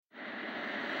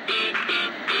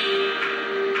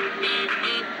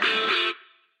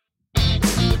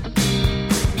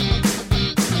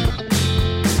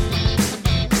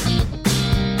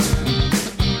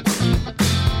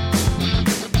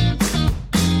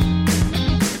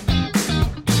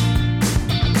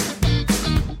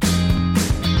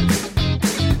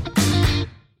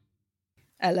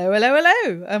Hello, hello,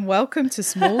 hello, and welcome to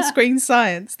Small Screen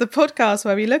Science, the podcast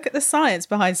where we look at the science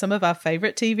behind some of our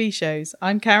favourite TV shows.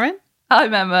 I'm Karen.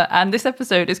 I'm Emma, and this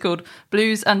episode is called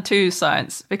Blues and Twos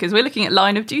Science because we're looking at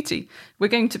Line of Duty. We're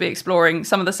going to be exploring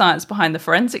some of the science behind the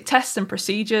forensic tests and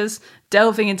procedures,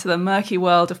 delving into the murky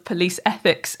world of police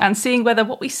ethics, and seeing whether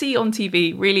what we see on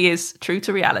TV really is true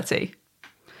to reality.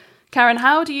 Karen,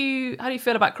 how do you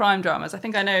feel about crime dramas? I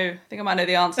think I might know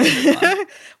the answer to this one.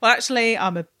 Well, actually,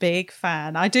 I'm a big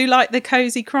fan. I do like the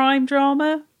cosy crime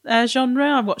drama genre.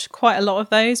 I watch quite a lot of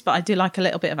those, but I do like a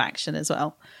little bit of action as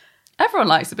well. Everyone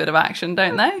likes a bit of action,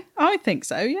 don't they? I think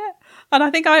so, yeah. And I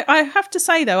think I have to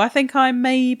say, though, I think I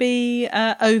maybe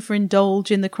overindulge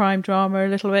in the crime drama a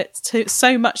little bit,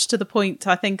 so much to the point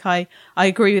I think I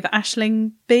agree with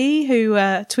Aisling B, who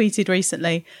tweeted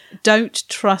recently, don't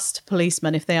trust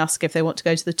policemen if they ask if they want to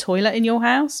go to the toilet in your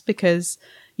house, because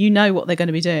you know what they're going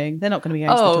to be doing. They're not going to be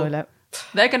going to the toilet.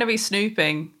 They're going to be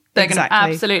snooping. They're going to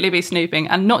absolutely be snooping,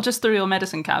 and not just through your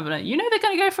medicine cabinet. You know they're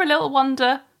going to go for a little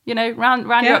wander. You know, round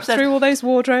your upstairs. Through all those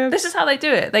wardrobes. This is how they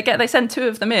do it. They send two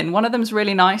of them in. One of them's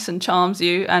really nice and charms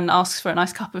you and asks for a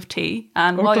nice cup of tea.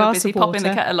 And while you're busy popping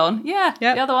the kettle on, the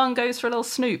other one goes for a little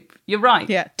snoop. You're right.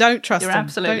 Yeah, don't trust them. You're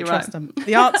absolutely don't right. Trust them.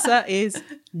 The answer is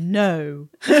no,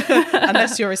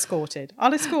 unless you're escorted.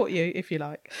 I'll escort you if you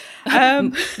like.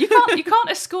 You can't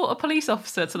escort a police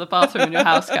officer to the bathroom in your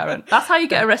house, Karen. That's how you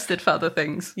get arrested for other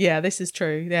things. Yeah, this is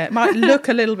true. Yeah, it might look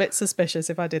a little bit suspicious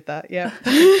if I did that. Yeah.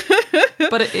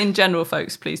 But in general,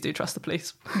 folks, please do trust the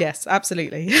police. Yes,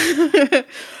 absolutely.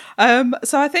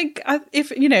 So I think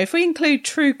if we include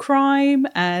true crime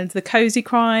and the cozy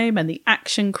crime and the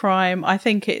action crime, I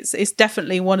think it's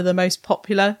definitely one of the most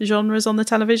popular genres on the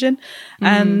television.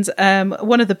 And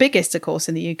one of the biggest, of course,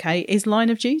 in the UK is Line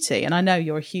of Duty. And I know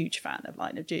you're a huge fan of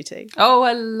Line of Duty. Oh,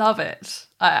 I love it.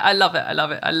 I love it. I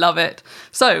love it. I love it.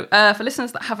 So for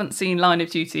listeners that haven't seen Line of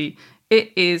Duty,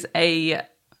 it is a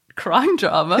crime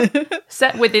drama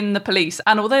set within the police,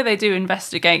 and although they do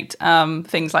investigate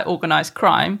things like organised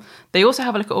crime, they also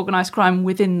have a look at organised crime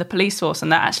within the police force,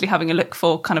 and they're actually having a look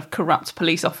for kind of corrupt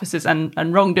police officers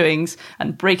and wrongdoings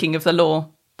and breaking of the law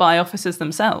by officers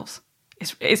themselves.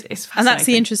 It's fascinating. And that's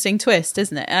the interesting twist,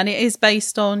 isn't it? And it is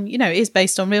based on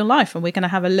real life, and we're going to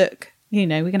have a look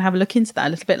into that a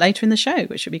little bit later in the show,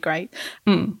 which should be great.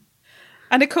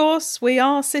 And of course, we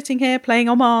are sitting here playing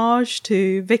homage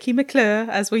to Vicky McClure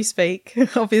as we speak,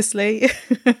 obviously.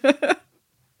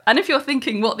 And if you're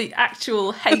thinking, what the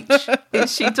actual H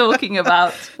is she talking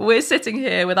about? We're sitting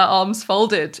here with our arms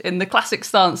folded in the classic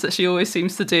stance that she always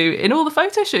seems to do in all the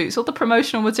photo shoots, all the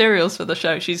promotional materials for the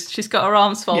show. She's got her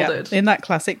arms folded. Yeah, in that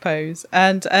classic pose.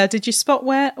 And did you spot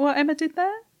what Emma did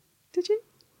there? Did you?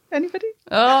 Anybody?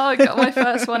 Oh, I got my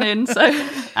first one in. So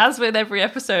as with every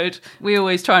episode, we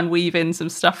always try and weave in some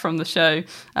stuff from the show.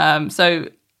 So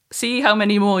see how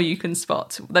many more you can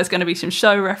spot. There's going to be some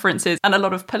show references and a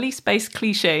lot of police-based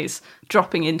cliches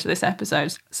dropping into this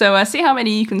episode. So see how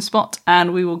many you can spot,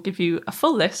 and we will give you a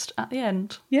full list at the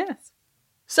end. Yes.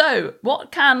 So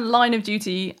what can Line of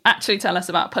Duty actually tell us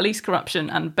about police corruption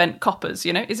and bent coppers?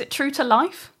 You know, is it true to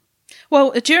life?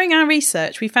 Well, during our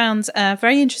research, we found a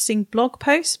very interesting blog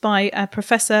post by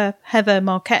Professor Heather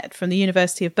Marquette from the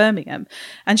University of Birmingham.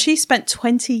 And she spent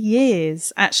 20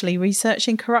 years actually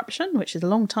researching corruption, which is a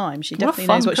long time. She definitely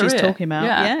knows what she's talking about.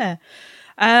 Yeah.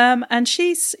 And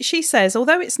she says,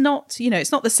 although it's not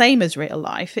the same as real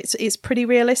life, it's pretty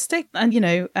realistic. And,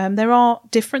 there are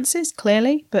differences,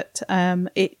 clearly, but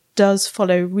it does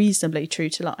follow reasonably true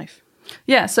to life.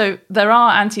 Yeah, so there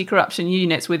are anti-corruption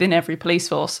units within every police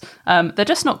force. They're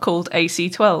just not called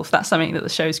AC-12. That's something that the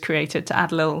show's created to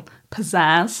add a little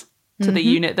pizzazz to the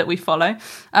unit that we follow.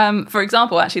 For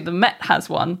example, actually, the Met has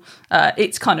one.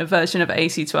 Its kind of version of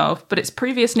AC-12, but its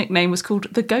previous nickname was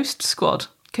called the Ghost Squad.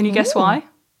 Can you guess why?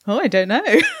 Oh, I don't know.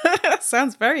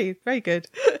 Sounds very, very good.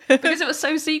 Because it was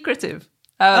so secretive.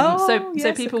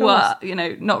 So people were,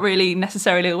 not really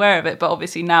necessarily aware of it, but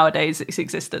obviously nowadays its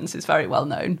existence is very well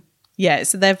known. Yeah,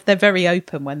 so they're very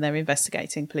open when they're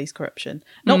investigating police corruption.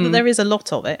 Not that there is a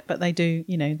lot of it, but they do,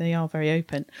 they are very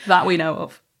open. That we know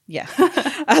of. Yeah,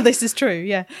 this is true.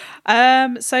 Yeah.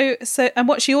 So, and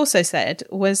what she also said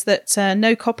was that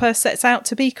no copper sets out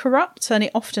to be corrupt, and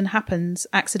it often happens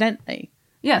accidentally.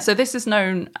 Yeah, so this is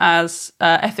known as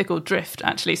ethical drift,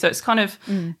 actually. So it's kind of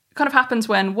happens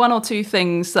when one or two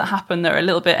things that happen that are a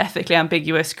little bit ethically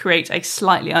ambiguous create a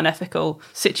slightly unethical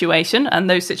situation, and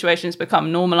those situations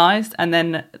become normalized, and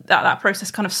then that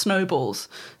process kind of snowballs.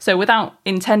 So without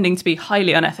intending to be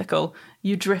highly unethical,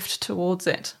 you drift towards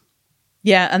it.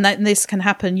 Yeah, and this can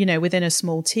happen, within a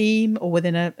small team or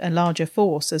within a larger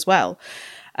force as well.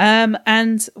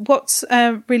 And what's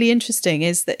really interesting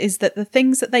is that the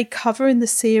things that they cover in the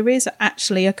series are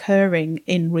actually occurring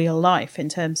in real life in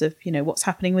terms of, what's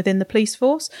happening within the police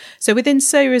force. So within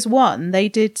series 1, they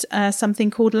did something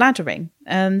called laddering.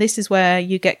 And this is where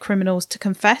you get criminals to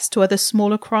confess to other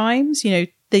smaller crimes,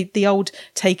 the old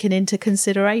taken into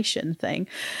consideration thing.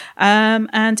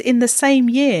 And in the same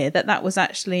year that was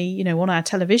actually, on our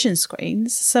television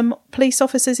screens, some police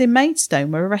officers in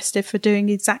Maidstone were arrested for doing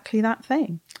exactly that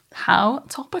thing. How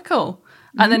topical.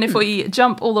 And then if we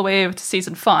jump all the way over to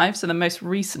season 5, so the most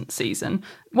recent season,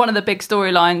 one of the big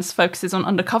storylines focuses on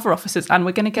undercover officers, and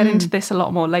we're going to get into this a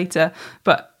lot more later.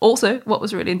 But also what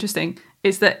was really interesting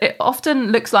is that it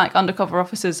often looks like undercover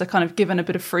officers are kind of given a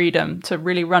bit of freedom to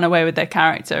really run away with their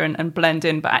character and blend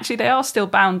in. But actually they are still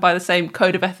bound by the same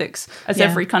code of ethics as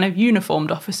every kind of uniformed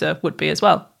officer would be as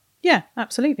well. Yeah,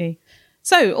 absolutely.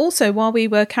 So also, while we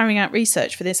were carrying out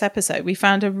research for this episode, we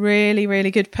found a really, really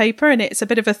good paper, and it's a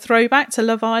bit of a throwback to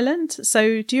Love Island.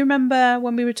 So do you remember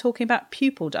when we were talking about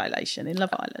pupil dilation in Love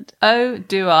Island? Oh,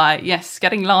 do I? Yes,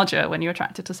 getting larger when you're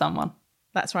attracted to someone.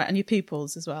 That's right, and your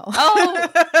pupils as well.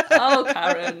 Oh,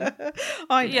 Karen.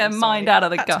 I know, mind out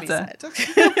of the gutter.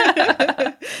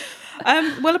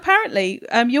 Well, apparently,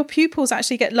 your pupils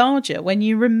actually get larger when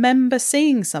you remember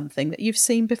seeing something that you've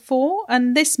seen before,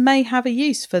 and this may have a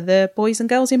use for the boys and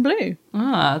girls in blue.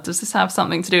 Does this have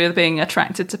something to do with being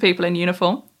attracted to people in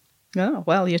uniform? Oh,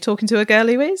 well, you're talking to a girl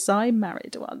who is. I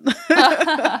married one.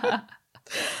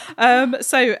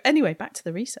 So anyway, back to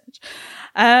the research.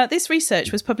 This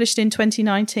research was published in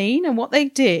 2019, and what they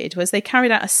did was they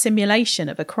carried out a simulation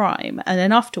of a crime, and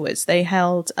then afterwards they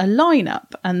held a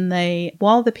lineup, and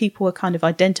while the people were kind of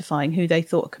identifying who they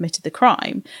thought committed the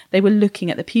crime, they were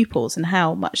looking at the pupils and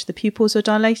how much the pupils were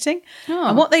dilating.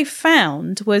 And what they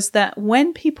found was that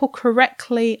when people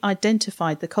correctly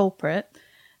identified the culprit,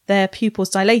 their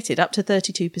pupils dilated up to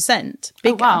 32%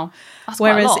 bigger. Oh, wow. That's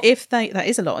Whereas quite a lot. that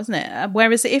is a lot, isn't it?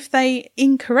 Whereas if they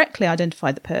incorrectly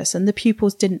identified the person, the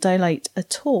pupils didn't dilate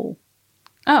at all.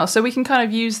 Oh, so we can kind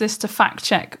of use this to fact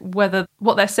check whether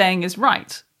what they're saying is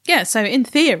right. Yeah, so in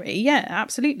theory, yeah,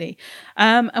 absolutely.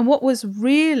 And what was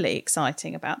really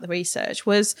exciting about the research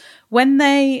was when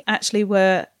they actually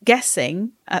were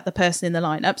guessing at the person in the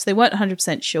lineup, so they weren't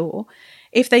 100% sure.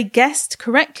 If they guessed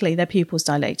correctly, their pupils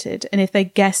dilated. And if they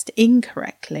guessed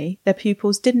incorrectly, their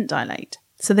pupils didn't dilate.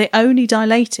 So they only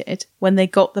dilated when they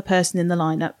got the person in the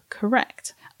lineup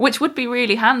correct. Which would be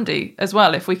really handy as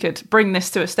well if we could bring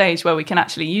this to a stage where we can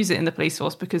actually use it in the police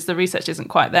force, because the research isn't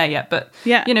quite there yet. But,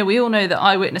 we all know that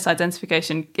eyewitness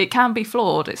identification, it can be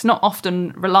flawed. It's not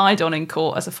often relied on in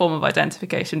court as a form of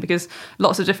identification because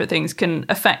lots of different things can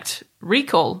affect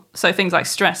recall. So things like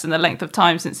stress and the length of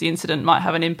time since the incident might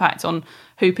have an impact on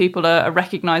who people are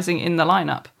recognising in the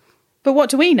lineup. But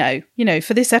what do we know?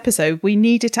 For this episode, we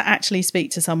needed to actually speak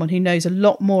to someone who knows a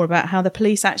lot more about how the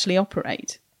police actually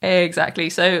operate.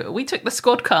 Exactly. So we took the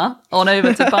squad car on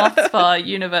over to Bath Spa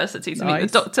University to meet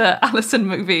with Dr. Alison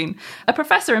McVean, a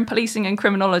professor in policing and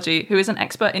criminology who is an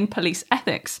expert in police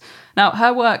ethics. Now,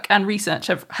 her work and research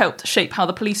have helped shape how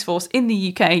the police force in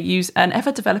the UK use an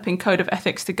ever-developing code of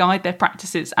ethics to guide their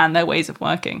practices and their ways of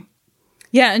working.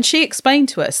 Yeah, and she explained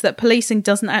to us that policing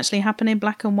doesn't actually happen in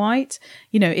black and white.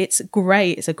 It's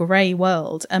grey. It's a grey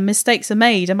world, and mistakes are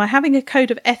made. And by having a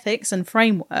code of ethics and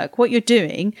framework, what you're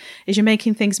doing is you're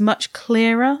making things much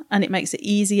clearer, and it makes it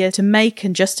easier to make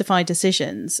and justify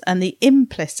decisions. And the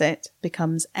implicit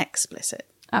becomes explicit.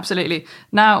 Absolutely.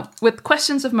 Now, with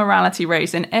questions of morality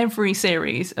raised in every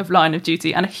series of Line of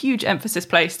Duty and a huge emphasis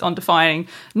placed on defining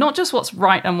not just what's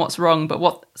right and what's wrong, but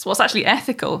what's actually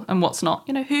ethical and what's not,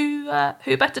 who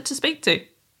better to speak to?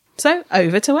 So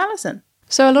over to Alison.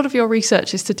 So a lot of your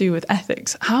research is to do with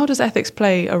ethics. How does ethics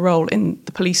play a role in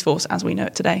the police force as we know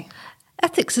it today?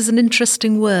 Ethics is an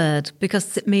interesting word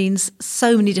because it means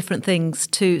so many different things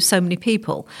to so many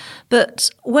people. But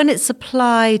when it's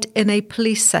applied in a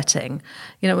police setting,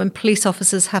 when police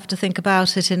officers have to think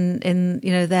about it in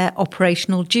their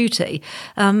operational duty,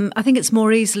 I think it's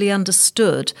more easily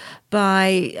understood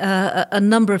by a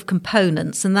number of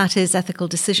components, and that is ethical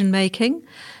decision-making,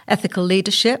 ethical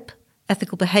leadership,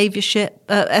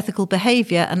 ethical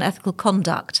behaviour and ethical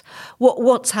conduct.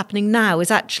 What's happening now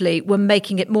is actually we're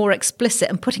making it more explicit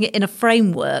and putting it in a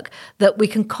framework that we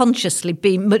can consciously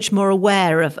be much more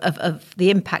aware of the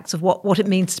impacts of what it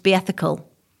means to be ethical.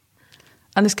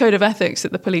 And this code of ethics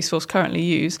that the police force currently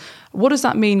use, what does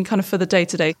that mean kind of for the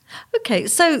day-to-day? Okay,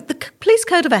 so the Police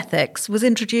Code of Ethics was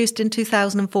introduced in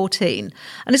 2014.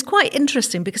 And it's quite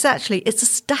interesting because actually it's a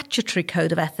statutory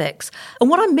code of ethics. And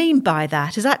what I mean by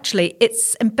that is actually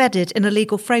it's embedded in a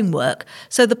legal framework.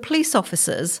 So the police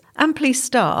officers and police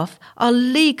staff are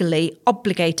legally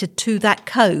obligated to that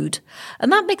code.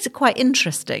 And that makes it quite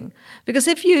interesting because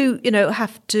if you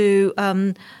have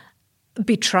to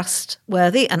be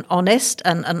trustworthy and honest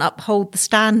and uphold the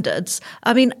standards.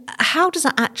 I mean, how does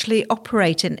that actually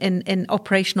operate in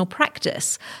operational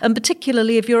practice? And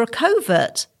particularly if you're a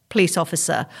covert police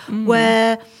officer,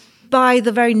 where by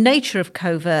the very nature of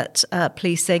covert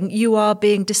policing, you are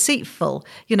being deceitful.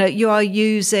 You are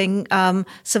using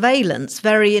surveillance,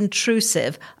 very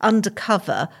intrusive,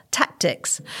 undercover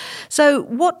tactics. So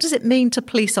what does it mean to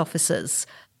police officers?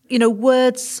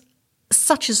 Words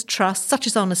such as trust, such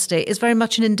as honesty, is very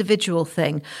much an individual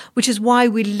thing, which is why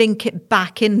we link it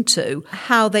back into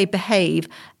how they behave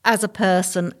as a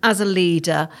person, as a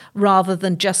leader, rather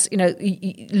than just,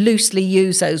 loosely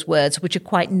use those words, which are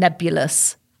quite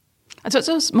nebulous. And so it's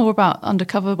also more about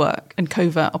undercover work and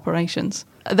covert operations.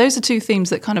 Those are two themes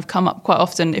that kind of come up quite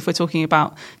often if we're talking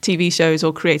about TV shows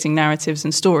or creating narratives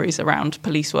and stories around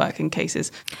police work and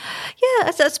cases.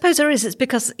 Yeah, I suppose there is. It's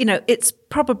because, it's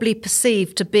probably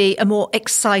perceived to be a more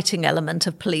exciting element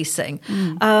of policing.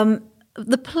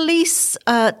 The police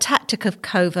tactic of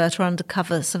covert or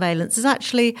undercover surveillance is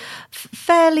actually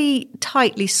fairly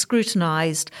tightly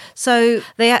scrutinised. So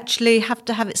they actually have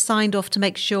to have it signed off to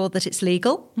make sure that it's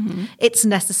legal, it's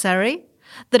necessary,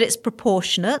 that it's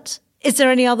proportionate. Is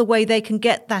there any other way they can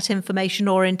get that information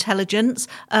or intelligence?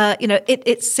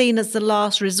 It's seen as the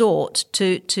last resort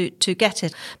to get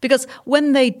it. Because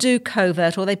when they do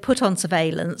covert or they put on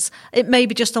surveillance, it may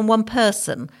be just on one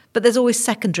person, but there's always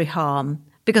secondary harm.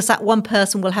 Because that one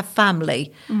person will have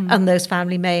family, and those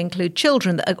family may include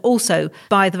children that are also,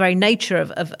 by the very nature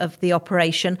of the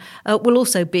operation, will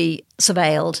also be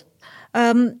surveilled.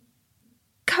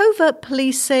 Covert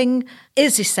policing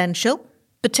is essential,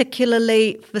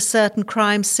 particularly for certain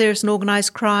crimes, serious and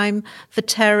organised crime, for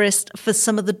terrorists, for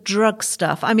some of the drug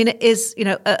stuff. I mean, it is,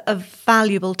 a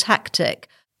valuable tactic.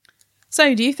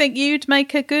 So do you think you'd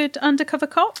make a good undercover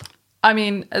cop? I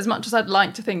mean, as much as I'd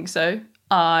like to think so,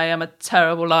 I am a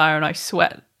terrible liar and I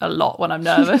sweat a lot when I'm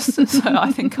nervous. So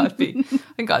I think I'd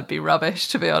be rubbish,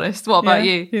 to be honest. What about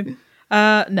you?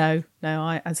 No,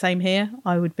 same here.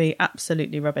 I would be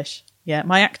absolutely rubbish. Yeah,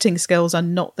 my acting skills are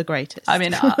not the greatest. I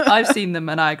mean, I've seen them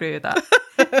and I agree with that.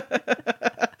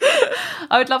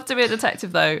 I would love to be a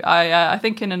detective, though. I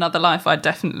think in another life I'd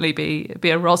definitely be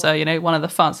a Rosa, one of the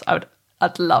fuzz.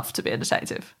 I'd love to be a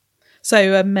detective.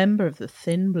 So a member of the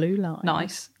Thin Blue Line.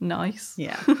 Nice.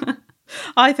 Yeah.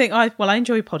 I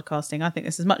enjoy podcasting. I think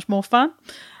this is much more fun.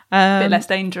 A bit less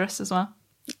dangerous as well.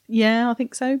 Yeah, I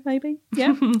think so, maybe.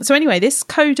 Yeah. So anyway, this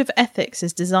code of ethics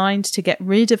is designed to get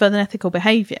rid of unethical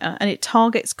behaviour, and it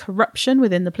targets corruption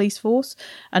within the police force,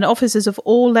 and officers of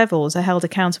all levels are held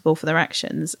accountable for their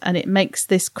actions, and it makes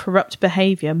this corrupt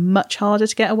behaviour much harder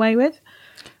to get away with.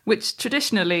 Which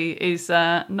traditionally is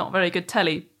not very good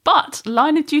telly, but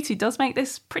Line of Duty does make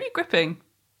this pretty gripping.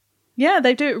 Yeah,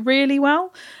 they do it really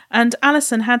well. And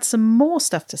Alison had some more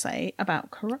stuff to say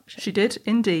about corruption. She did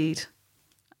indeed.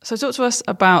 So talk to us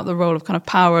about the role of kind of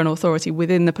power and authority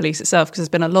within the police itself, because there's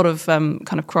been a lot of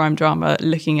kind of crime drama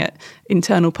looking at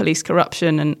internal police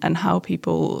corruption and how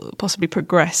people possibly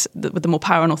progress with the more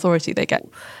power and authority they get.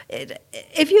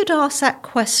 If you'd asked that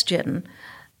question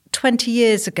 20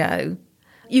 years ago,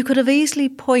 you could have easily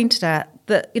pointed out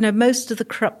that, most of the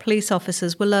corrupt police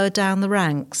officers were lower down the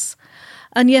ranks.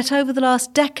 And yet over the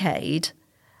last decade,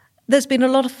 there's been a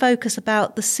lot of focus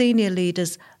about the senior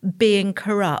leaders being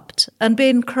corrupt and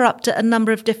being corrupt at a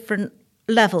number of different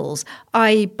levels,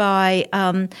 i.e. by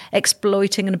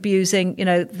exploiting and abusing,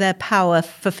 their power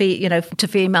for to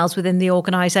females within the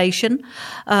organisation,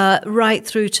 right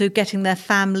through to getting their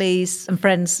families and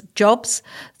friends jobs,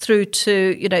 through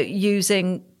to,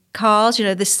 using cars,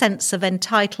 this sense of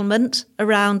entitlement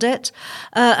around it.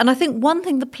 And I think one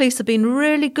thing the police have been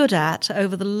really good at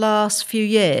over the last few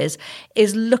years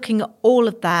is looking at all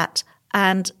of that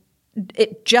and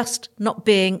it just not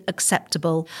being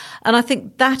acceptable. And I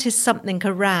think that is something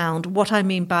around what I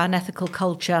mean by an ethical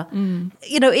culture.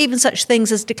 Even such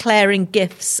things as declaring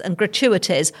gifts and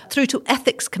gratuities through to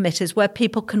ethics committees where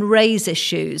people can raise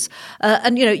issues.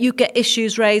 You get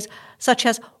issues raised such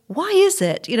as, why is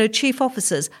it, chief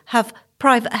officers have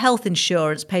private health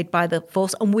insurance paid by the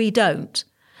force and we don't?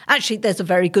 Actually, there's a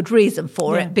very good reason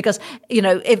for it because,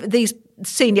 if these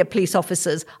senior police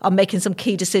officers are making some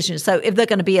key decisions, so if they're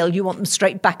going to be ill, you want them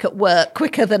straight back at work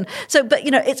quicker than...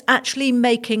 it's actually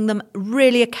making them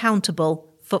really accountable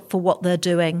for what they're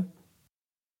doing.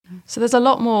 So there's a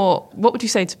lot more... What would you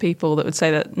say to people that would say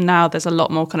that now there's a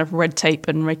lot more kind of red tape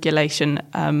and regulation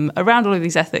around all of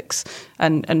these ethics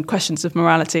and questions of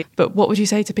morality? But what would you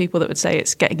say to people that would say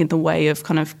it's getting in the way of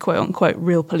kind of quote-unquote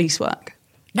real police work?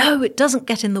 No, it doesn't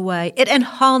get in the way. It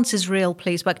enhances real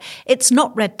police work. It's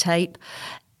not red tape.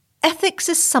 Ethics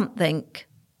is something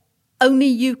only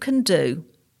you can do.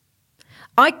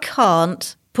 I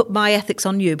can't put my ethics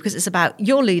on you because it's about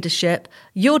your leadership,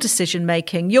 your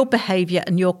decision-making, your behaviour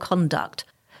and your conduct.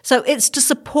 So it's to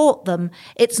support them.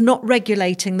 It's not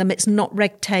regulating them. It's not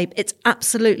red tape. It's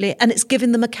absolutely, and it's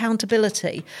giving them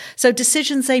accountability. So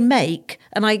decisions they make,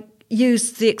 and I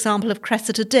use the example of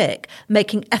Cressida Dick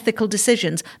making ethical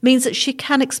decisions, means that she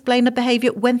can explain a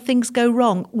behaviour when things go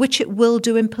wrong, which it will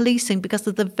do in policing because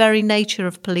of the very nature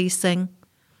of policing.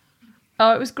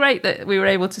 Oh, it was great that we were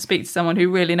able to speak to someone who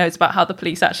really knows about how the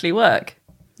police actually work.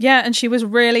 Yeah, and she was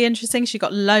really interesting. She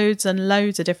got loads and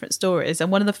loads of different stories. And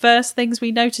one of the first things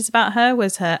we noticed about her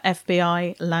was her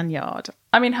FBI lanyard.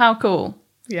 I mean, how cool.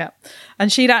 Yeah.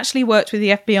 And she'd actually worked with the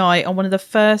FBI on one of the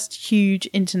first huge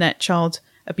internet child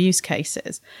abuse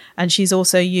cases, and she's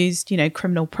also used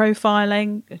criminal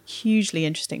profiling. A hugely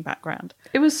interesting background.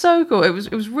 It was so cool. It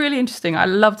was really interesting. I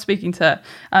loved speaking to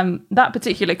her. That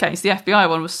particular case, the FBI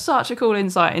one, was such a cool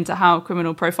insight into how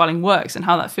criminal profiling works and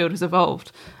how that field has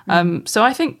evolved. So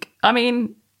I think,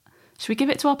 should we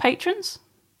give it to our patrons?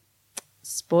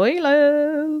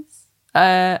 Spoilers.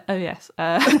 Yes.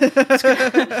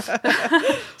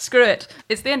 Screw it.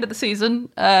 It's the end of the season.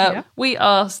 We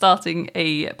are starting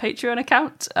a Patreon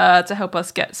account to help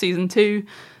us get season 2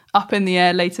 up in the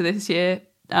air later this year.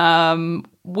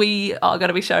 We are going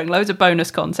to be showing loads of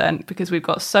bonus content because we've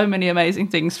got so many amazing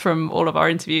things from all of our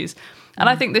interviews. And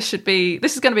I think this is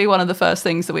going to be one of the first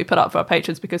things that we put up for our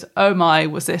patrons because, oh my,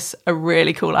 was this a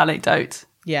really cool anecdote.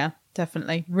 Yeah,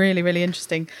 definitely. Really, really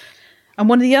interesting. And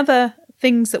one of the other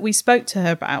things that we spoke to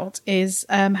her about is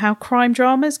how crime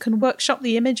dramas can workshop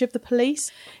the image of the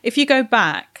police. If you go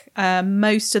back,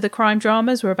 most of the crime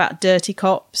dramas were about dirty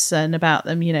cops and about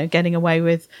them, getting away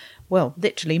with, well,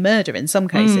 literally murder in some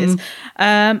cases.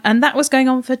 And that was going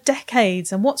on for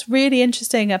decades. And what's really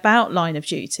interesting about Line of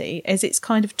Duty is it's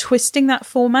kind of twisting that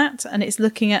format, and it's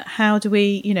looking at how do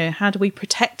we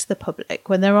protect the public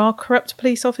when there are corrupt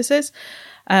police officers.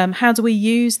 How do we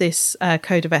use this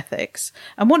code of ethics?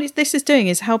 And what this is doing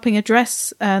is helping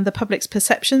address the public's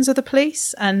perceptions of the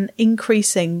police and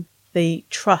increasing the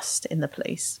trust in the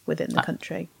police within the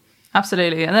country.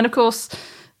 Absolutely. And then, of course,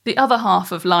 the other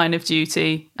half of Line of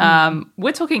Duty,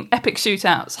 we're talking epic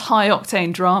shootouts,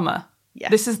 high-octane drama.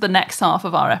 Yes. This is the next half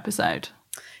of our episode.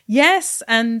 Yes,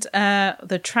 and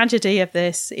the tragedy of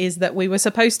this is that we were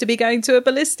supposed to be going to a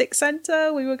ballistics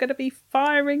centre. We were going to be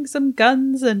firing some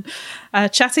guns and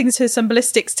chatting to some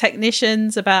ballistics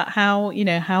technicians about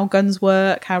how guns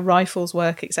work, how rifles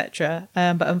work, etc.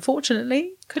 But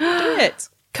unfortunately, couldn't do it.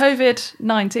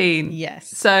 COVID-19. Yes.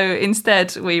 So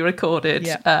instead, we recorded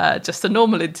just a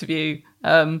normal interview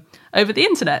over the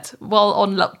internet while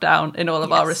on lockdown in all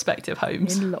of our respective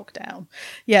homes. In lockdown.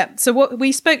 Yeah. So what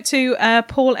we spoke to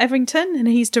Paul Everington, and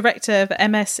he's director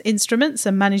of MS Instruments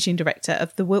and managing director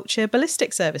of the Wiltshire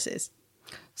Ballistic Services.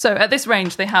 So at this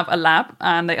range, they have a lab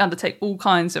and they undertake all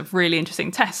kinds of really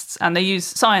interesting tests, and they use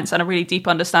science and a really deep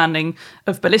understanding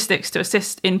of ballistics to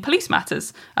assist in police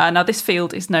matters. Now, this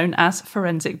field is known as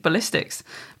forensic ballistics.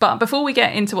 But before we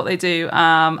get into what they do,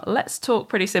 let's talk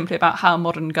pretty simply about how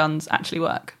modern guns actually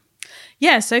work.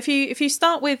 Yeah, so if you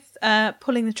start with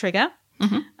pulling the trigger,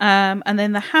 and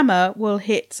then the hammer will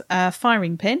hit a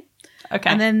firing pin. Okay.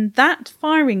 And then that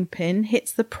firing pin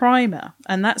hits the primer,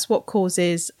 and that's what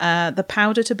causes the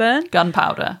powder to burn.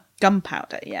 Gunpowder,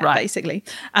 yeah, right. Basically.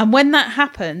 And when that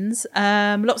happens,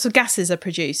 lots of gases are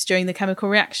produced during the chemical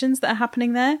reactions that are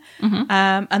happening there.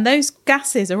 And those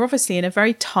gases are obviously in a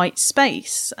very tight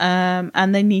space,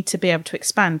 and they need to be able to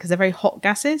expand because they're very hot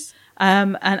gases.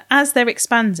 And as they're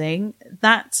expanding,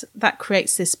 that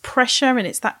creates this pressure, and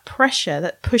it's that pressure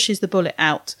that pushes the bullet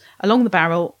out along the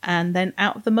barrel and then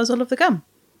out of the muzzle of the gun.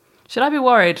 Should I be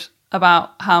worried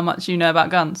about how much you know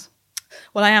about guns?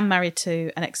 Well, I am married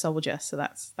to an ex-soldier, so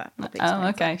that. Oh,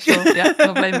 okay, sure. Yeah,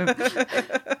 don't blame him.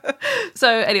 So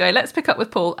anyway, let's pick up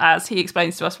with Paul as he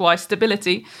explains to us why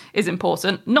stability is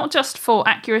important, not just for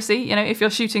accuracy, you know, if you're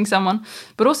shooting someone,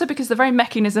 but also because the very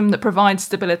mechanism that provides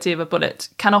stability of a bullet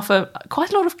can offer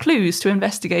quite a lot of clues to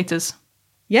investigators.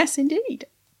 Yes, indeed.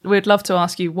 We'd love to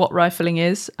ask you what rifling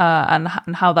is and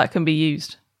how that can be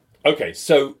used. Okay,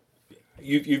 so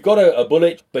you've got a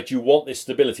bullet, but you want this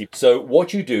stability. So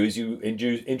what you do is you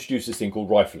introduce this thing called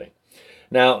rifling.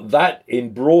 Now, that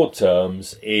in broad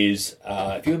terms is,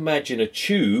 if you imagine a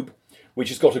tube which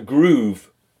has got a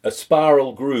groove, a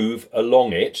spiral groove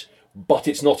along it, but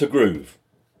it's not a groove.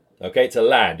 Okay, it's a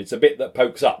land. It's a bit that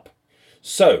pokes up.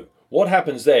 So what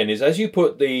happens then is as you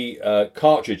put the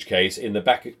cartridge case in the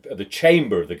back of the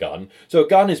chamber of the gun, so a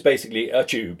gun is basically a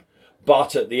tube,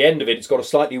 but at the end of it, it's got a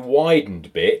slightly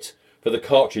widened bit for the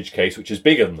cartridge case, which is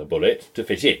bigger than the bullet, to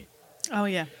fit in. Oh,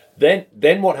 yeah.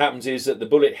 Then what happens is that the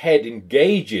bullet head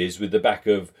engages with the back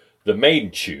of the main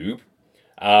tube,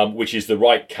 which is the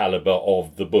right caliber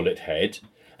of the bullet head,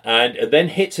 and then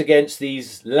hits against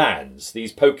these lands,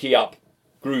 these pokey up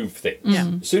groove things.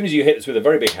 Yeah. As soon as you hit this with a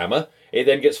very big hammer, it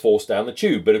then gets forced down the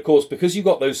tube. But of course, because you've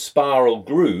got those spiral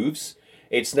grooves,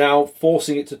 it's now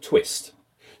forcing it to twist.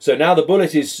 So now the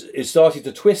bullet is starting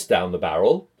to twist down the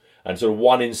barrel, and sort of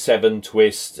 1 in 7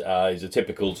 twist is a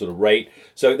typical sort of rate.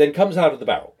 So it then comes out of the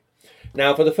barrel.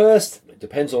 Now for the first, it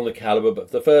depends on the caliber,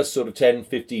 but for the first sort of 10,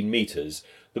 15 metres,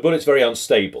 the bullet's very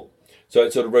unstable. So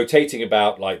it's sort of rotating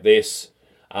about like this.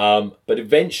 But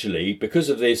eventually, because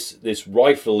of this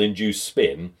rifle-induced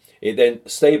spin, it then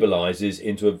stabilises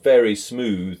into a very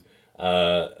smooth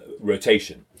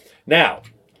rotation. Now,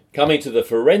 coming to the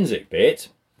forensic bit,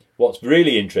 what's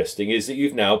really interesting is that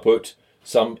you've now put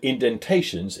some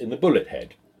indentations in the bullet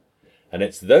head. And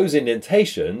it's those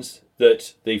indentations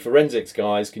that the forensics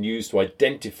guys can use to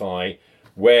identify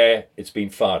where it's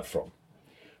been fired from.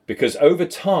 Because over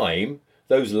time,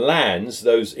 those lands,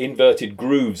 those inverted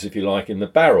grooves, if you like, in the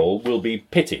barrel will be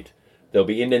pitted. There'll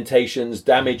be indentations,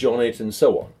 damage on it, and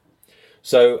so on.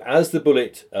 So as the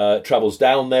bullet travels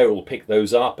down there, it will pick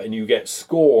those up, and you get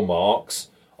score marks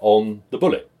on the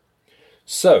bullet.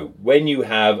 So when you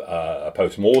have a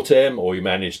post-mortem, or you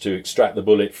manage to extract the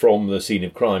bullet from the scene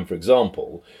of crime, for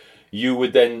example, you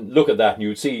would then look at that and you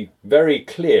would see very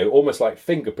clear, almost like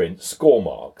fingerprint score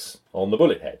marks on the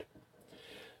bullet head.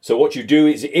 So what you do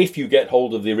is, if you get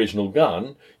hold of the original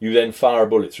gun, you then fire a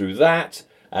bullet through that,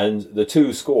 and the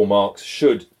two score marks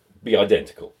should be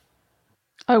identical.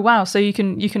 Oh wow! So you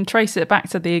can trace it back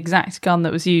to the exact gun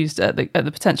that was used at the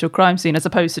potential crime scene, as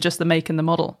opposed to just the make and the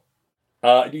model.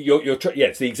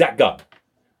 It's the exact gun,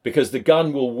 because the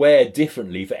gun will wear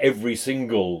differently for every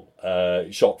single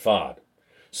shot fired.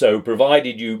 So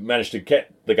provided you manage to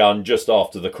get the gun just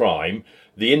after the crime,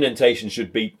 the indentation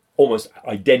should be almost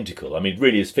identical. I mean, it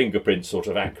really is fingerprint sort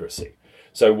of accuracy.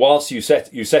 So whilst you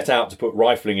set out to put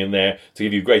rifling in there to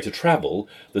give you greater travel,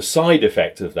 the side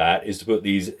effect of that is to put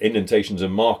these indentations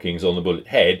and markings on the bullet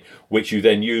head, which you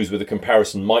then use with a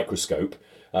comparison microscope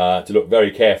to look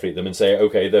very carefully at them and say,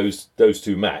 okay, those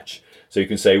two match. So you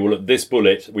can say, well, this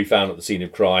bullet we found at the scene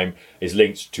of crime is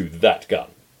linked to that gun.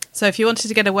 So if you wanted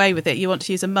to get away with it, you want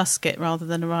to use a musket rather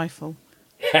than a rifle.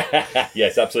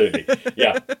 Yes, absolutely.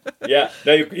 Yeah.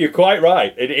 No, you're quite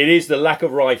right. It is the lack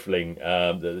of rifling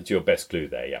that's your best clue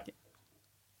there, yeah.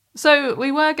 So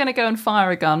we were going to go and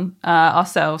fire a gun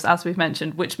ourselves, as we've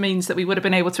mentioned, which means that we would have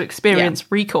been able to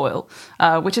experience recoil,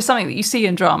 which is something that you see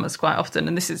in dramas quite often.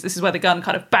 And this is where the gun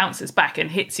kind of bounces back and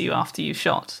hits you after you've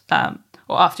shot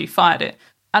or after you fired it.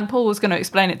 And Paul was going to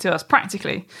explain it to us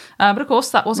practically. But of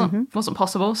course, that wasn't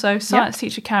possible. So science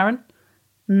teacher Karen,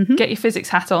 get your physics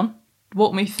hat on.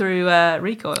 Walk me through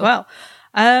recoil. Well,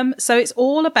 so it's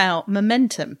all about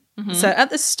momentum. So at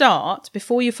the start,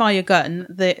 before you fire your gun,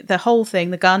 the whole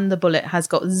thing, the gun, the bullet has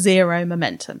got zero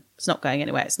momentum. It's not going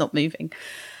anywhere. It's not moving.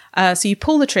 So you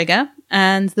pull the trigger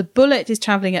and the bullet is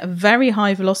traveling at a very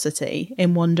high velocity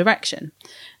in one direction.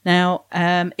 Now,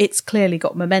 it's clearly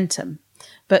got momentum.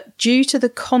 But due to the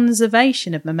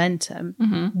conservation of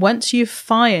momentum, once you've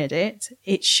fired it,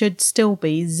 it should still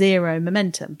be zero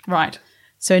momentum. Right.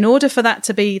 So in order for that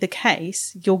to be the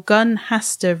case, your gun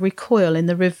has to recoil in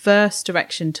the reverse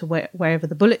direction to wherever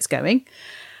the bullet's going.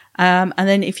 And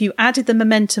then if you added the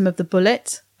momentum of the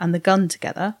bullet and the gun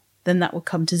together, then that would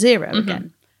come to zero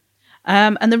again.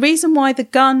 And the reason why the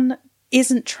gun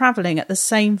isn't travelling at the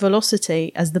same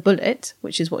velocity as the bullet,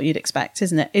 which is what you'd expect,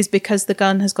 isn't it, is because the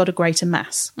gun has got a greater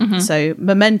mass. So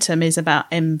momentum is about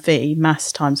mv,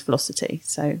 mass times velocity.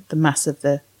 So the mass of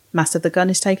the gun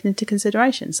is taken into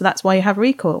consideration. So that's why you have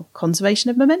recoil, conservation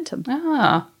of momentum.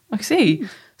 Ah, I see.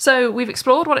 So we've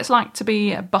explored what it's like to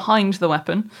be behind the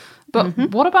weapon, but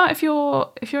what about if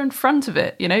you're in front of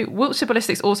it? You know, Wiltshire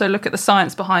Ballistics also look at the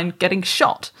science behind getting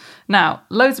shot. Now,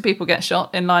 loads of people get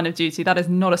shot in Line of Duty. That is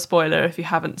not a spoiler if you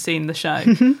haven't seen the show.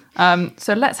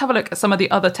 So let's have a look at some of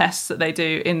the other tests that they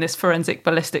do in this forensic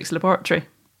ballistics laboratory.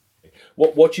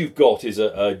 What you've got is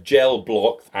a gel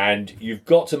block, and you've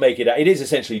got to make it. It is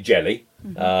essentially jelly,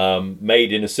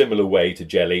 made in a similar way to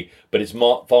jelly, but it's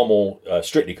far more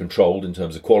strictly controlled in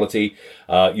terms of quality.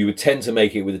 You would tend to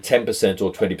make it with a 10%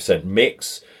 or 20%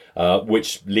 mix,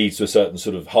 which leads to a certain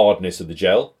sort of hardness of the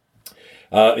gel.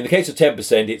 In the case of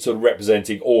 10%, it's sort of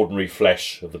representing ordinary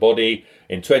flesh of the body.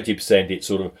 In 20%, it's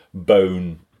sort of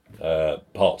bone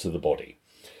parts of the body.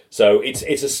 So it's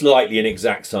a slightly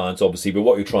inexact science, obviously, but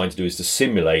what you're trying to do is to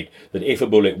simulate that if a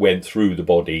bullet went through the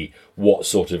body, what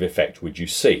sort of effect would you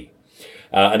see?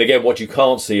 And again, what you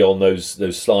can't see on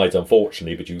those slides,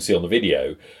 unfortunately, but you can see on the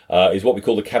video, is what we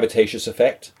call the cavitaceous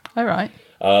effect. All right.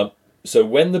 So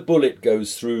when the bullet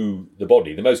goes through the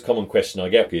body, the most common question I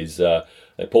get is,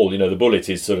 Paul, the bullet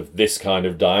is sort of this kind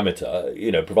of diameter,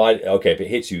 if it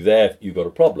hits you there, you've got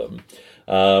a problem.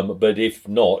 But if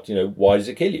not, why does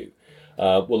it kill you?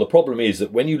 Well, the problem is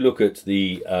that when you look at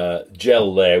the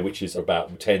gel there, which is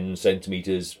about 10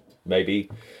 centimetres maybe,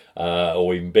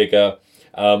 or even bigger,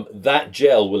 that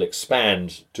gel will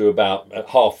expand to about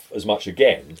half as much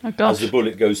again as the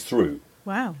bullet goes through.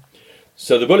 Wow.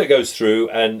 So the bullet goes through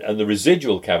and the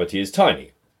residual cavity is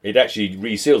tiny. It actually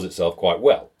reseals itself quite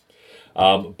well.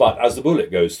 But as the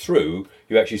bullet goes through,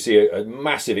 you actually see a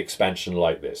massive expansion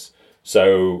like this.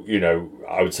 So,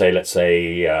 I would say, let's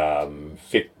say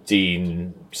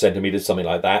 15 centimetres, something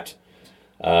like that,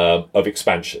 of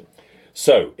expansion.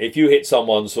 So if you hit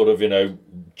someone sort of,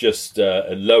 just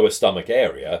a lower stomach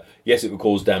area, yes, it will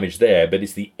cause damage there, but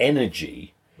it's the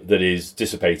energy that is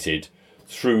dissipated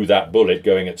through that bullet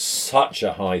going at such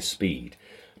a high speed.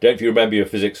 Don't know if you remember your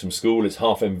physics from school, it's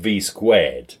half mv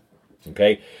squared.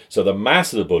 Okay, so the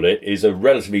mass of the bullet is a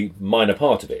relatively minor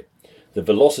part of it. The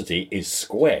velocity is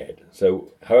squared.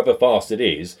 So however fast it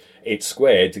is, it's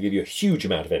squared to give you a huge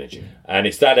amount of energy. And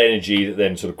it's that energy that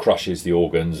then sort of crushes the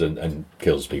organs and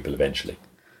kills people eventually.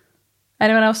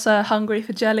 Anyone else hungry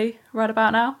for jelly right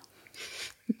about now?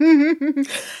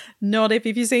 Not if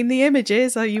you've seen the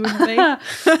images, or you wouldn't be. Oh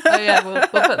yeah, we'll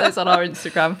put those on our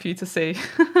Instagram for you to see.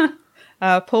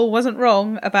 Paul wasn't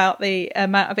wrong about the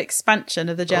amount of expansion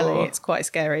of the jelly. Oh. It's quite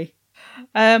scary.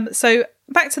 So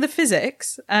back to the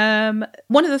physics.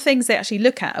 One of the things they actually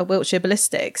look at Wiltshire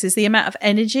Ballistics is the amount of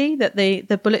energy that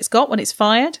the bullet's got when it's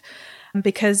fired.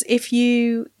 Because if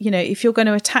you're going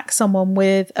to attack someone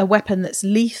with a weapon that's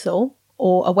lethal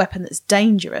or a weapon that's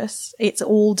dangerous, it's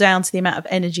all down to the amount of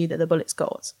energy that the bullet's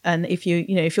got. And if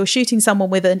you're shooting someone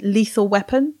with a lethal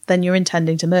weapon, then you're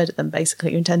intending to murder them.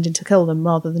 Basically, you're intending to kill them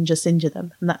rather than just injure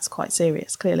them, and that's quite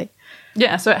serious, clearly.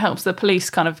 Yeah, so it helps the police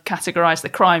kind of categorise the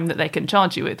crime that they can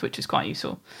charge you with, which is quite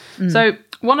useful. So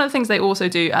one of the things they also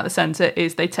do at the centre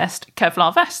is they test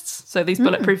Kevlar vests, so these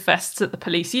bulletproof vests that the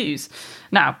police use.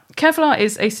 Now, Kevlar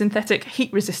is a synthetic,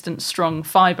 heat-resistant, strong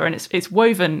fibre, and it's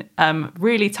woven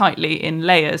really tightly in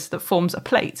layers that forms a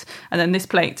plate. And then this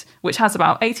plate, which has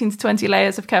about 18 to 20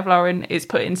 layers of Kevlar in, is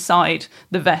put inside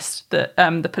the vest that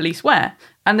the police wear.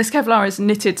 And this Kevlar is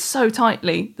knitted so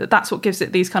tightly that that's what gives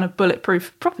it these kind of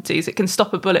bulletproof properties. It can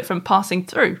stop a bullet from passing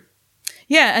through.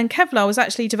 Yeah, and Kevlar was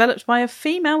actually developed by a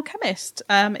female chemist.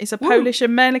 It's a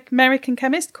Polish-American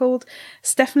chemist called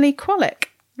Stephanie Krolek,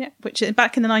 which is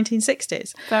back in the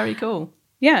 1960s. Very cool.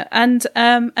 Yeah, and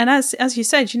as you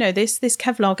said, this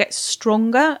Kevlar gets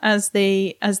stronger as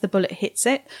the bullet hits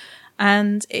it.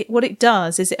 And what it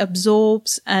does is it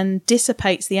absorbs and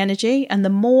dissipates the energy. And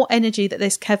the more energy that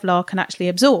this Kevlar can actually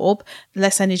absorb, the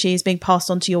less energy is being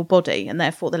passed on to your body. And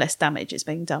therefore, the less damage is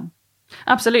being done.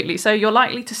 Absolutely. So you're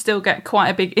likely to still get quite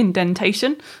a big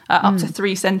indentation, up to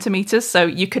 3 centimetres. So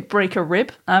you could break a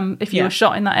rib if you were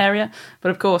shot in that area. But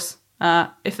of course,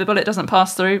 if the bullet doesn't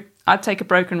pass through, I'd take a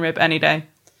broken rib any day.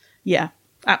 Yeah,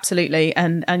 absolutely.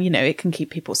 And it can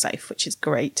keep people safe, which is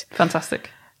great.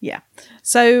 Fantastic. Yeah.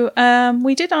 So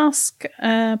we did ask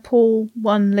Paul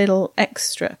one little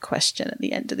extra question at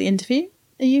the end of the interview.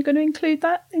 Are you going to include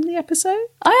that in the episode?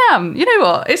 I am. You know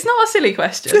what? It's not a silly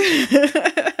question.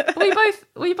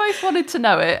 we both wanted to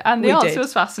know it, and the answer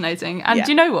was fascinating. And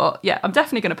do you know what? Yeah, I'm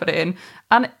definitely going to put it in.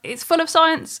 And it's full of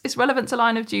science. It's relevant to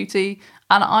Line of Duty.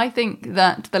 And I think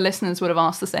that the listeners would have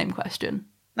asked the same question.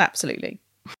 Absolutely.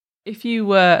 If you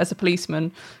were, as a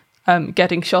policeman,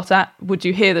 getting shot at, would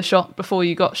you hear the shot before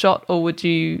you got shot, or would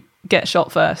you get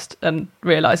shot first and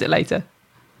realise it later?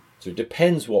 So it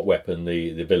depends what weapon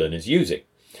the villain is using.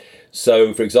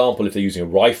 So, for example, if they're using a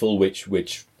rifle,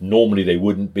 which normally they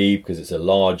wouldn't be because it's a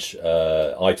large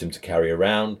item to carry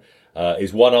around,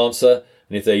 is one answer.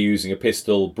 And if they're using a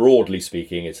pistol, broadly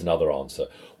speaking, it's another answer.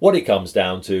 What it comes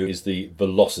down to is the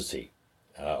velocity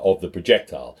of the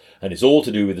projectile, and it's all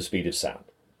to do with the speed of sound.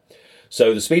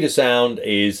 So the speed of sound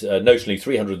is notionally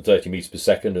 330 meters per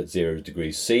second at 0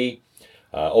 degrees C.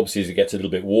 Obviously, as it gets a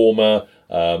little bit warmer,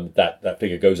 that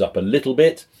figure goes up a little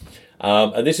bit.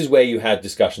 And this is where you had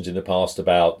discussions in the past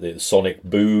about the sonic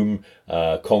boom,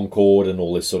 Concorde and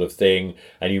all this sort of thing.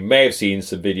 And you may have seen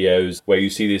some videos where you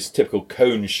see this typical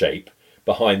cone shape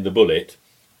behind the bullet.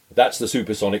 That's the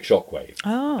supersonic shockwave.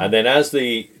 Oh. And then as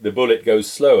the bullet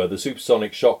goes slower, the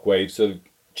supersonic shockwave sort of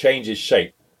changes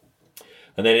shape.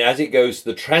 And then as it goes to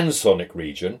the transonic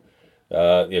region,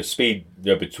 speed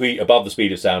between above the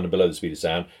speed of sound and below the speed of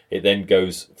sound, it then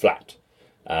goes flat.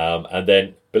 And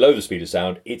then below the speed of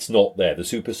sound, it's not there. The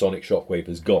supersonic shockwave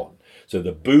has gone. So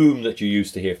the boom that you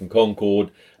used to hear from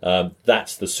Concorde,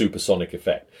 that's the supersonic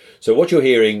effect. So what you're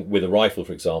hearing with a rifle,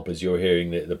 for example, is you're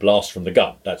hearing the blast from the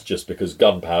gun. That's just because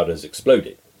gunpowder has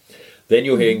exploded. Then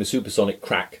you're hearing the supersonic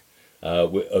crack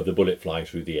of the bullet flying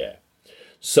through the air.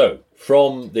 So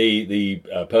from the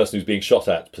person who's being shot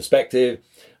at perspective,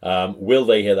 will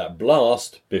they hear that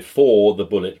blast before the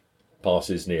bullet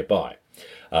passes nearby?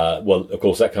 Well, of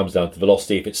course, that comes down to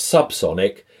velocity. If it's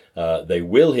subsonic, they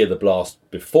will hear the blast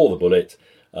before the bullet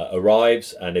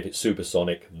arrives, and if it's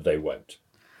supersonic, they won't.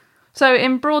 So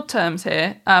in broad terms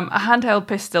here, a handheld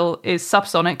pistol is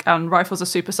subsonic and rifles are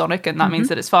supersonic, and that means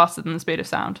that it's faster than the speed of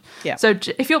sound. Yeah. So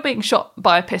if you're being shot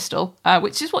by a pistol,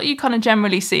 which is what you kind of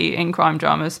generally see in crime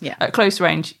dramas, at close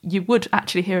range, you would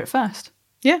actually hear it first.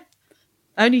 Yeah.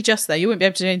 Only just though. You wouldn't be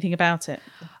able to do anything about it.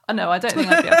 No, I don't think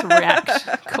I'd be able to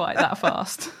react quite that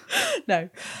fast. No.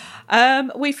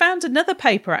 We found another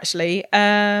paper actually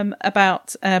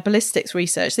about ballistics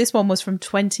research. This one was from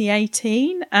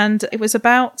 2018, and it was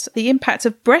about the impact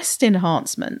of breast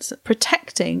enhancements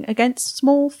protecting against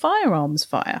small firearms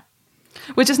fire.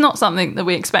 Which is not something that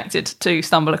we expected to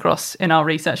stumble across in our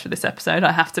research for this episode,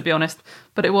 I have to be honest.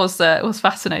 But it was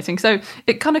fascinating. So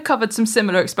it kind of covered some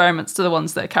similar experiments to the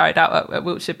ones that are carried out at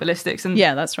Wiltshire Ballistics. And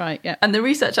yeah, that's right. Yeah. And the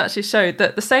research actually showed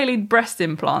that the saline breast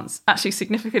implants actually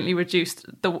significantly reduced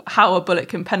how a bullet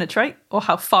can penetrate, or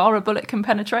how far a bullet can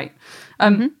penetrate.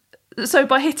 So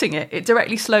by hitting it, it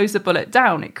directly slows the bullet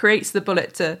down. It creates the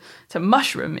bullet to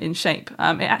mushroom in shape.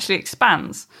 It actually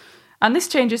expands. And this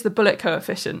changes the bullet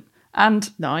coefficient.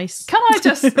 And nice. Can I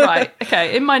just right?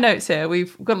 Okay, in my notes here,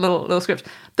 we've got a little script.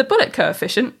 The bullet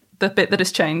coefficient, the bit that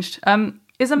has changed,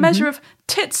 is a measure of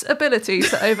tits' ability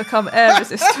to overcome air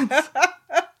resistance.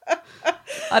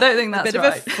 I don't think that's a bit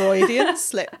right. of a Freudian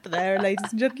slip there, ladies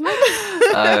and gentlemen.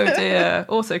 Oh dear.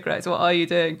 Autocorrect. What are you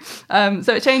doing?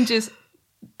 So it changes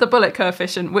the bullet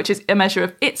coefficient, which is a measure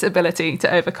of its ability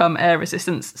to overcome air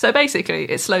resistance. So basically,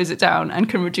 it slows it down and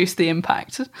can reduce the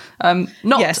impact.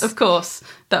 Not, of course,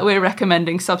 that we're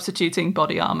recommending substituting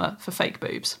body armour for fake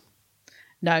boobs.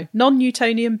 No,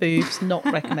 non-Newtonian boobs not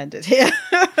recommended here.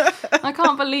 I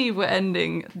can't believe we're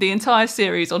ending the entire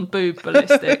series on boob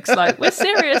ballistics. Like, we're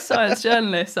serious science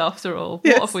journalists after all.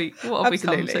 Yes, what have we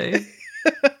come to?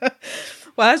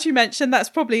 Well, as you mentioned, that's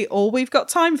probably all we've got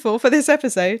time for this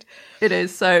episode. It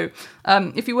is. So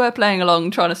if you were playing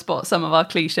along trying to spot some of our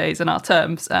cliches and our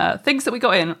terms, things that we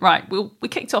got in, right, we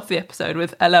kicked off the episode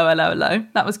with hello, hello, hello.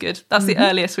 That was good. That's the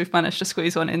earliest we've managed to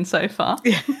squeeze one in so far. We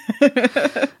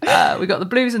got the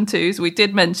blues and twos. We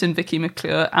did mention Vicky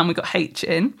McClure, and we got H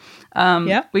in.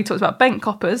 We talked about bent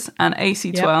coppers and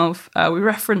AC-12. We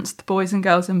referenced the boys and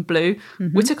girls in blue.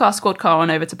 We took our squad car on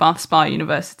over to Bath Spa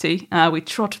University. We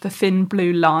trod the thin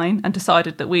blue line and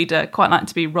decided that we'd quite like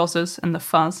to be Rozzers and the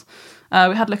Fuzz.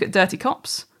 We had a look at Dirty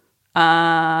Cops,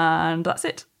 and that's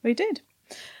it. We did.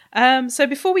 So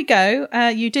before we go,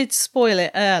 you did spoil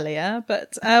it earlier,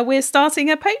 but we're starting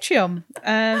a Patreon.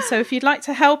 So if you'd like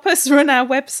to help us run our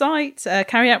website,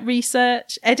 carry out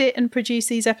research, edit and produce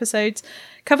these episodes,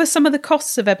 cover some of the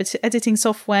costs of editing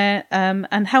software,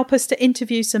 and help us to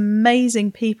interview some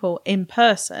amazing people in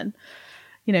person,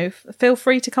 feel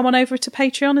free to come on over to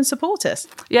Patreon and support us.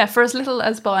 Yeah, for as little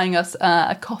as buying us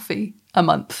a coffee a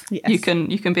month, you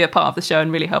can be a part of the show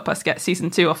and really help us get season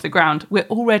 2 off the ground. We're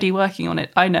already working on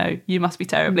it. I know, you must be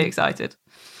terribly excited.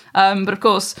 But of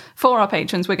course, for our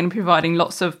patrons, we're going to be providing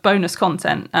lots of bonus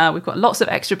content. We've got lots of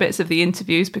extra bits of the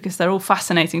interviews because they're all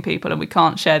fascinating people and we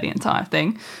can't share the entire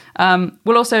thing.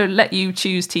 We'll also let you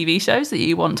choose TV shows that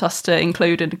you want us to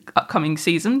include in upcoming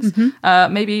seasons.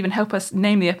 Maybe even help us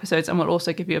name the episodes, and we'll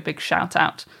also give you a big shout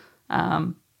out.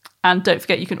 And don't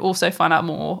forget, you can also find out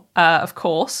more, of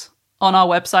course, on our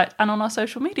website and on our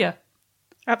social media.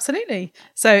 Absolutely.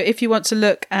 So if you want to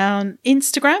look on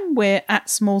Instagram, we're at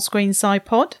Small Screen Sci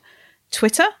Pod,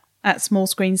 Twitter at Small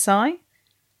Screen Sci,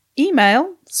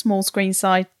 email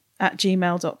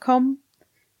smallscreensci@gmail.com,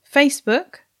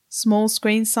 Facebook, Small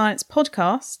Screen Science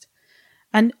Podcast.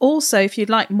 And also, if you'd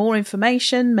like more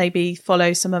information, maybe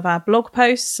follow some of our blog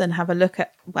posts and have a look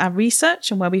at our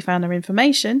research and where we found our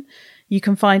information, you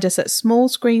can find us at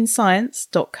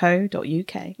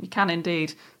smallscreenscience.co.uk. You can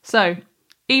indeed. So,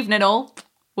 evening all.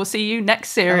 We'll see you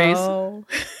next series. Oh.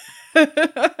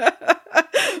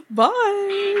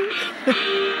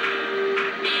 Bye.